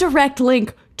is Yeah. a direct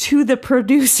link to the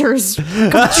producer's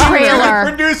trailer.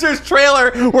 Producer's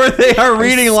trailer where they are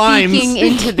reading lines. Speaking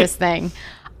into this thing.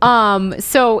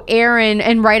 So Aaron,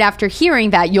 and right after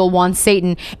hearing that, you'll want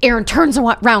Satan, Aaron turns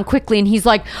around quickly and he's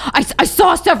like, I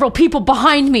saw several people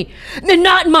behind me. And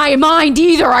not in my mind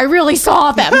either. I really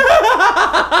saw them.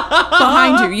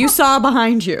 behind you. You saw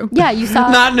behind you. Yeah, you saw.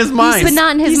 Not in his mind. But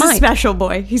not in his He's mind. a special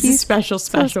boy. He's a special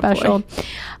boy.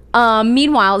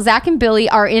 Meanwhile, Zach and Billy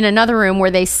are in another room where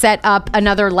they set up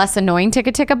another less annoying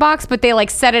ticka box, but they like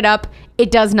set it up, it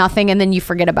does nothing, and then you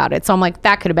forget about it. So I'm like,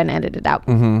 that could have been edited out.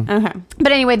 Okay.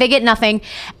 But anyway, they get nothing,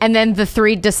 and then the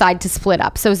three decide to split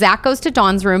up. So Zach goes to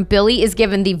Dawn's room. Billy is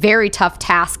given the very tough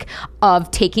task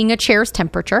of taking a chair's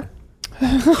temperature.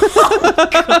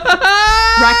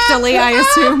 Rectally, I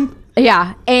assume.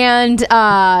 Yeah, and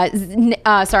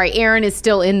Aaron is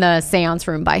still in the seance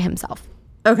room by himself.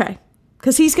 Okay.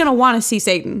 Because he's going to want to see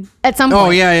Satan. At some point. Oh,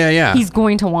 yeah. He's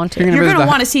going to want to. You're You're visit going to the-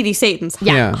 want to see these Satans.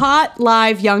 Yeah. Hot,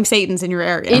 live, young Satans in your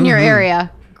area. in your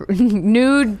area.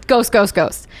 Nude, ghost.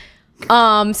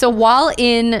 So while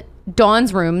in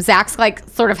Dawn's room, Zach's like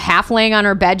sort of half laying on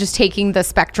her bed, just taking the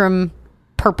Spectrum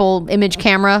purple image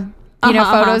camera,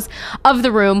 photos of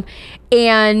the room.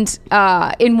 And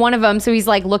in one of them, so he's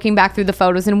like looking back through the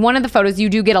photos. In one of the photos, you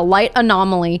do get a light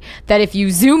anomaly that if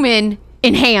you zoom in,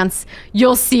 enhance,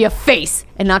 you'll see a face,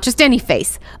 and not just any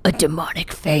face, a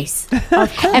demonic face.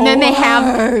 And then they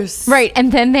have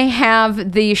and then they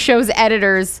have the show's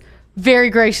editors very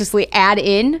graciously add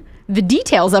in the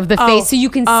details of the face so you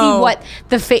can see what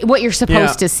what you're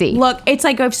supposed to see. Look, it's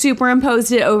like I've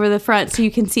superimposed it over the front so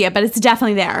you can see it, but it's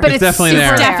definitely there. But It's definitely there.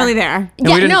 super it's definitely there. we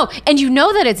Yeah, didn't- no, and you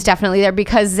know that it's definitely there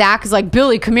because Zach is like,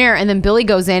 Billy, come here. And then Billy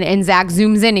goes in and Zach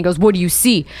zooms in and he goes, what do you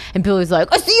see? And Billy's like,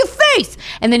 I see a face.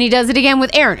 And then he does it again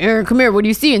with Aaron. Aaron, come here. What do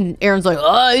you see? And Aaron's like,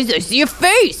 I see a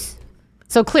face.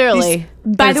 So clearly,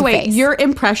 By there's the a way, face. your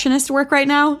impressionist work right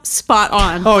now, spot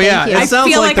on. Oh, yeah. you. It I sounds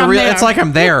feel like like I'm there. it's like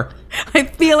I'm there. I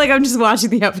feel like I'm just watching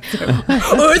the episode.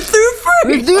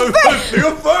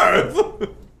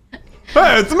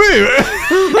 Hey, it's me.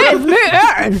 It's me,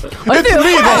 Aaron. It's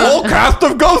me, the whole cast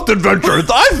of Ghost Adventures.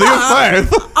 I see a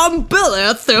face. I'm Billy.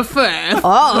 It's the face.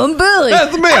 Oh, I'm Billy.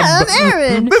 That's me. I'm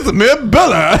Aaron. This is me,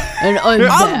 Billy. And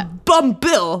I'm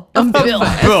Bill. I'm Bill.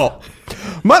 Bill.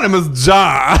 My name is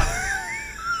Ja.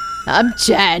 I'm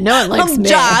Chad. No one likes I'm me.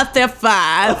 Just the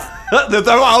face. That's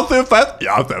how I'll say fast.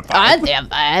 Yeah, I'll say fast. I am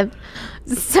five.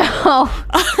 So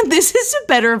This is a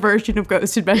better version of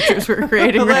Ghost Adventures we're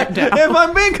creating right now. If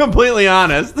I'm being completely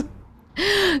honest. as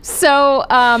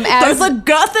There's a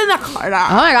ghost in the corner.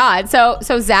 oh my god, so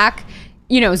Zach,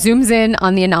 zooms in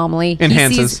on the anomaly.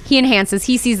 Enhances. He enhances.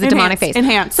 He sees the demonic face.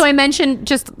 Enhance. So I mentioned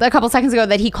just a couple seconds ago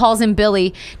that he calls him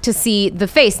Billy to see the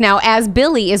face. Now, as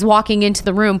Billy is walking into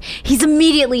the room, he's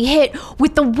immediately hit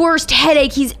with the worst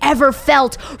headache he's ever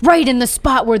felt, right in the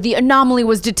spot where the anomaly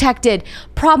was detected.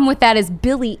 Problem with that is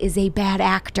Billy is a bad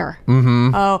actor.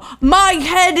 Oh, my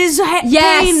head is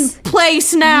Yes. in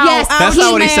place now. Yes. That's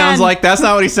not what he sounds like. That's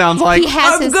not what he sounds like. He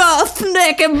has I've his, got a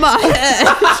snake in my head.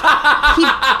 he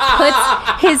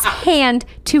puts his hand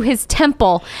to his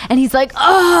temple and he's like,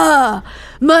 "Ah,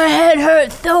 my head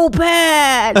hurts so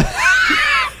bad." And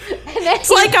then It's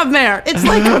like I'm there. It's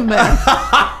like I'm there.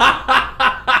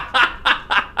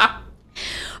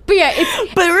 but yeah,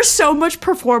 it's But there's so much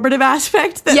performative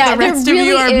aspect that Yeah, the rest there of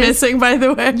you really are is. missing, by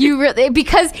the way. you really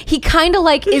because he kind of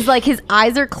like is like his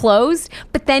eyes are closed,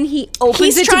 but then he opens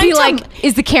He's it to trying be to- like,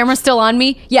 "Is the camera still on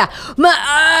me?" Yeah,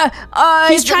 my eyes.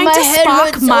 He's trying my to head Spock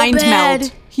hurts so mind bad.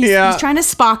 meld. He's trying to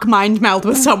Spock mind meld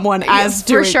with someone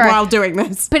while doing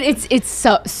this. But it's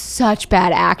such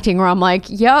bad acting where I'm like,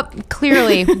 yep,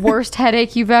 clearly worst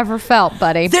headache you've ever felt,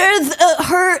 buddy. There's a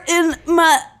hurt in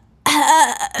my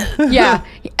Yeah.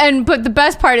 But the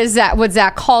best part is that what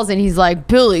Zach calls in, he's like,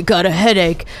 Billy got a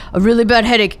headache, a really bad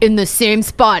headache in the same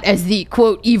spot as the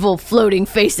quote evil floating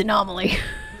face anomaly.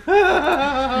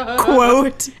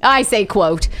 Quote. I say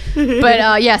quote.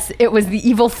 But yes, it was the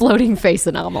evil floating face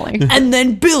anomaly. And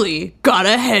then Billy got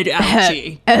a head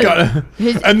ouchie.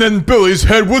 And then Billy's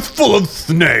head was full of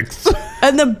snakes.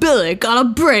 And then Billy got a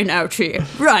brain ouchie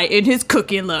right in his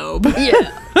cookie lobe.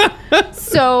 Yeah.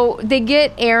 So they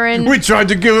get Aaron. We tried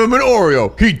to give him an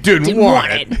Oreo. He didn't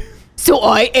want it. So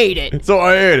I ate it. So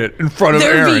I ate it in front of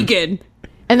They're Aaron. vegan.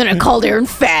 And then I called Aaron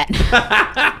fat.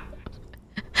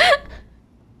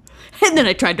 And then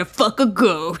I tried to fuck a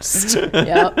ghost.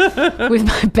 Yep. With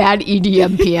my bad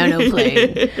EDM piano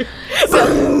playing.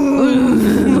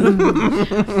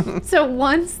 So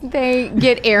once they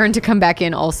get Aaron to come back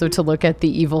in also to look at the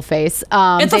evil face.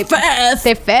 It's a fifth.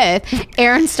 The fifth.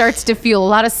 Aaron starts to feel a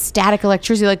lot of static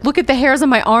electricity. Like, look at the hairs on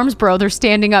my arms, bro. They're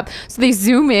standing up. So they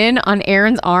zoom in on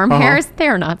Aaron's arm hairs.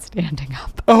 They're not standing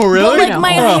up. Oh, really? Well, like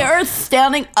my hair is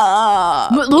standing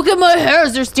up. But look at my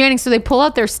hairs. They're standing. So they pull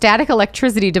out their static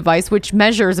electricity device, which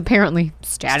measures apparently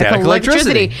static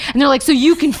electricity. And they're like, so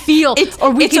you can feel. It's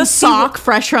can a sock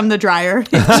fresh from the dryer.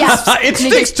 Yes. It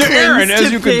sticks to Aaron,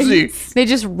 as you can see. They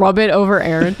just rub it over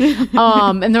Aaron.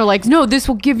 And they're like, no, this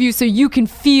will give you so you can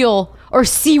feel or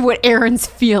see what Aaron's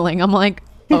feeling. I'm like,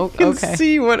 oh, okay.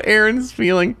 See what Aaron's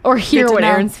feeling. Or hear Good to what know.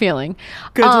 Aaron's feeling.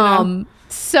 Good to know.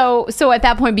 So at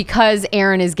that point, because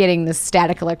Aaron is getting this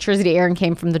static electricity, Aaron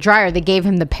came from the dryer, they gave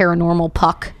him the paranormal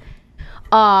puck.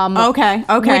 Okay.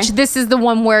 Which this is the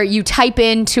one where you type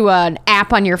into an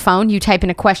app on your phone, you type in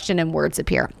a question and words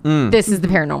appear. This is the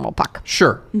paranormal puck.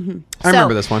 Sure. I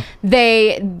remember this one.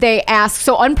 They ask,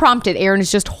 so unprompted, Aaron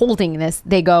is just holding this.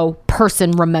 They go,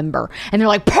 person, remember. And they're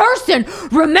like, person,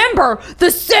 remember the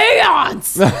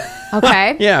seance.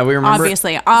 Okay. Yeah, we remember.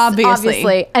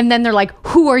 Obviously. And then they're like,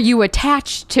 who are you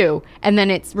attached to? And then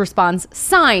it responds,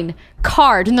 sign,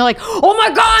 card. And they're like, oh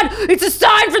my God, it's a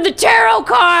sign for the tarot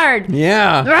card.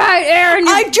 Yeah. Right, Aaron.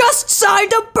 I just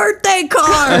signed a birthday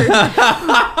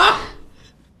card.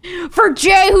 For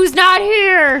Jay, who's not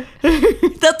here.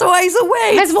 That's why he's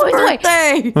away. That's why he's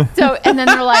away. birthday. So, and then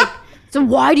they're like, so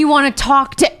why do you want to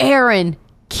talk to Aaron?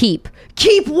 Keep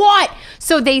what?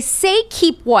 So they say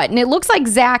keep what? And it looks like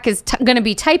Zach is going to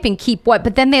be typing keep what,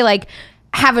 but then they like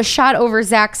have a shot over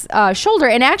Zach's shoulder.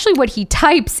 And actually what he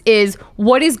types is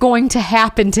what is going to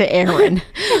happen to Aaron.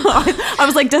 I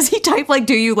was like, does he type like,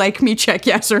 do you like me? Check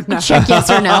yes or no. Check yes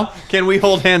or no. Can we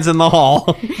hold hands in the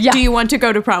hall? Yeah. Do you want to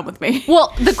go to prom with me?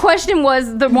 Well, the question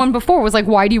was, the one before was like,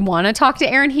 why do you want to talk to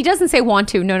Aaron? He doesn't say want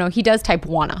to. No, he does type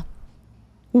wanna.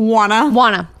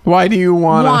 Wanna. Why do you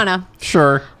wanna? Wanna.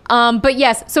 Sure. But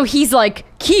yes, so he's like,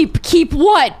 keep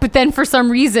what? But then for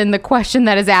some reason, the question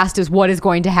that is asked is what is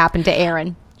going to happen to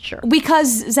Aaron? Sure.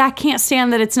 Because Zach can't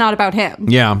stand that it's not about him.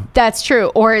 Yeah. That's true.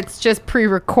 Or it's just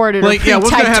pre-recorded or What's gonna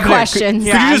pre-typed happen?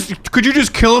 questions. Could you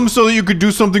just kill him so that you could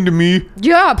do something to me?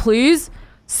 Yeah, please.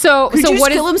 So Could you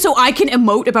what kill him so I can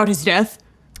emote about his death?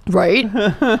 Right.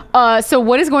 So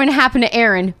what is going to happen to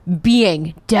Aaron?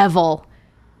 Being devil.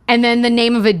 And then the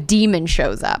name of a demon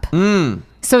shows up.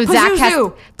 So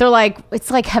Zach they're like,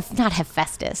 it's like, not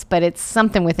Hephaestus, but it's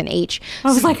something with an H. I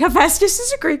was like, Hephaestus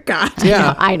is a Greek god.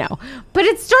 Yeah. I know. But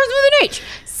it starts with an H.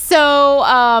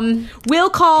 So, We'll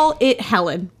call it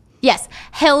Helen. yes,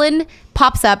 Helen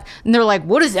pops up and they're like,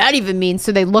 what does that even mean?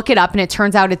 So they look it up and it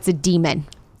turns out it's a demon.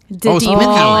 Demon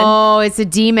Helen. Oh, it's a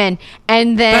demon.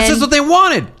 And then That's just what they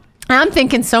wanted. I'm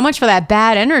thinking so much for that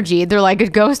bad energy. They're like, a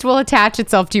ghost will attach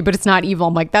itself to you, but it's not evil.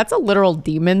 I'm like, that's a literal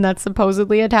demon that's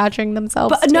supposedly attaching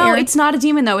themselves But to no, Aaron. it's not a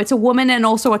demon though. It's a woman and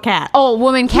also a cat. Oh,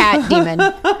 woman cat demon.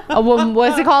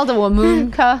 What's it called? A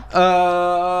wamunka?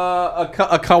 A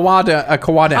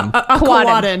kawadam. A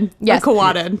Kawadin. Yes. A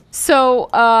Kawadin. So,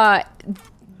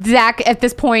 Zach, at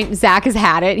this point, Zach has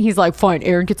had it. He's like, fine,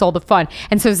 Aaron gets all the fun.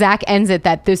 And so Zach ends it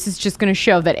that this is just going to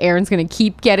show that Aaron's going to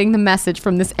keep getting the message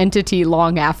from this entity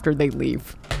long after they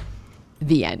leave.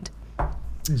 The end.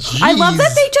 I love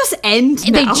that they just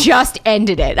end now. They just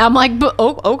ended it. I'm like,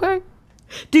 okay.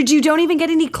 Don't even get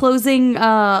any closing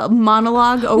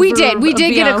monologue over We did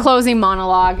get a VO? closing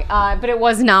monologue, but it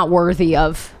was not worthy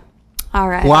of All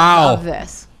right. Wow.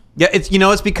 this. Yeah,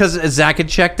 it's because Zach had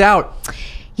checked out.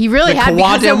 He really The had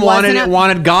because it Kawadim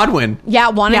wanted Godwin.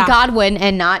 wanted Yeah. Godwin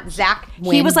and not Zach.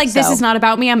 He was like, this is not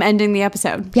about me. I'm ending the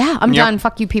episode. Yeah, I'm Yep. done.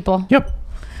 Fuck you, people. Yep.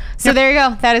 So there you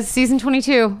go. That is season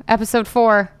 22, episode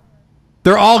 4.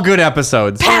 They're all good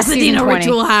episodes. Pasadena Season 20.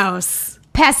 Ritual House.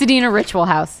 Pasadena Ritual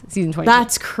House, season 22.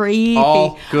 That's creepy.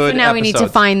 All good So now we need to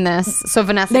episodes. find this so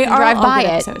Vanessa They can are drive all by good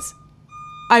it. episodes.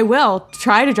 I will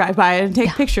try to drive by it and take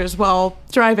pictures while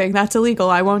driving. That's illegal.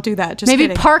 I won't do that. Just Maybe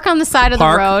kidding. park on the side of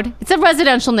Park. the road. It's a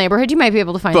residential neighborhood. You might be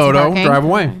able to find some Photo, parking. drive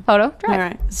away. Photo, All drive.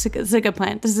 right. This is a good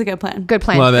plan. This is a good plan. Good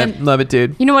plan. Love it,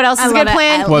 dude. You know what else I is a love good it.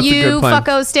 plan? What's a You good plan?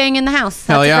 fuckos staying in the house.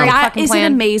 Hell That's yeah. a great That fucking is plan.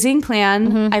 an amazing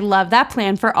plan. I love that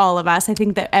plan for all of us. I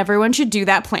think that everyone should do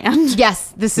that plan.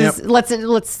 Yes, this is. Yep.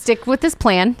 Let's stick with this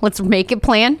plan. Let's make it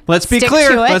plan. Let's be Stick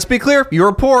clear. to it. Let's be clear.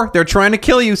 You're poor. They're trying to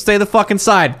kill you. Stay the fuck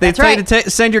inside. They That's try right. to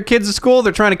send your kids to school.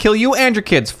 They're trying to kill you and your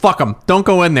kids. Fuck them. Don't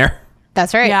go in there.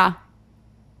 That's right. Yeah.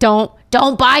 Don't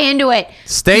buy into it.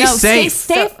 Stay safe.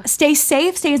 Stay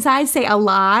safe. Stay inside. Stay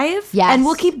alive. Yes. And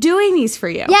we'll keep doing these for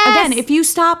you. Yes. Again, if you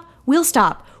stop, we'll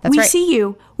stop. That's we right. see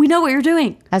you. We know what you're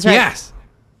doing. That's right. Yes.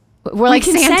 We're like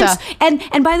We can Santa. sense-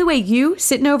 and by the way, you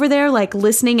sitting over there, like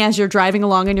listening as you're driving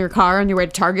along in your car on your way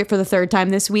to Target for the 3rd time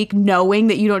this week, knowing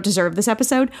that you don't deserve this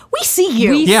episode, we see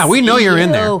you. Yeah, we know you're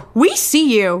in there. We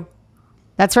see you.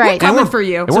 That's right. coming for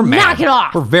you. And we're mad. knock it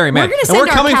off. We're very mad. We're gonna And send we're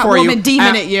our coming for you. Catwoman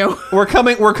demon at you.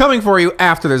 We're coming for you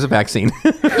after there's a vaccine.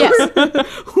 Yes.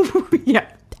 Yeah.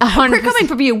 100%. We're coming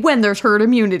for you when there's herd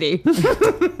immunity.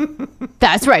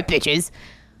 That's right, bitches.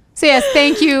 So yes,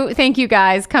 thank you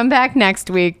guys. Come back next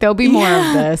week. There'll be more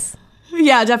of this.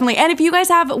 Yeah, definitely. And if you guys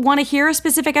want to hear a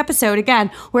specific episode,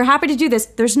 again, we're happy to do this.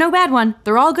 There's no bad one.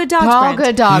 They're all good dogs. They're all Brent.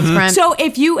 good dogs, Brent. So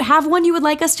if you have one you would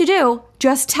like us to do,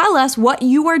 just tell us what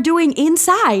you are doing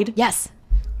inside, yes,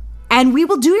 and we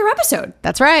will do your episode.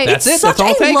 that's right. That's it. Such That's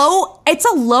all it takes. it's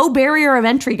a low barrier of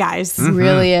entry, guys. It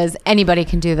really is. Anybody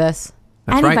can do this.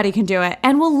 That's Anybody right. can do it,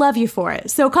 and we'll love you for it.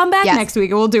 So come back Yes. next week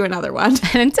and we'll do another one.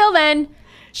 And until then,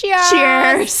 cheers.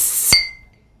 Cheers.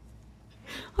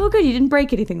 Oh, good. You didn't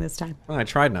break anything this time. Well, I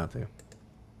tried not to.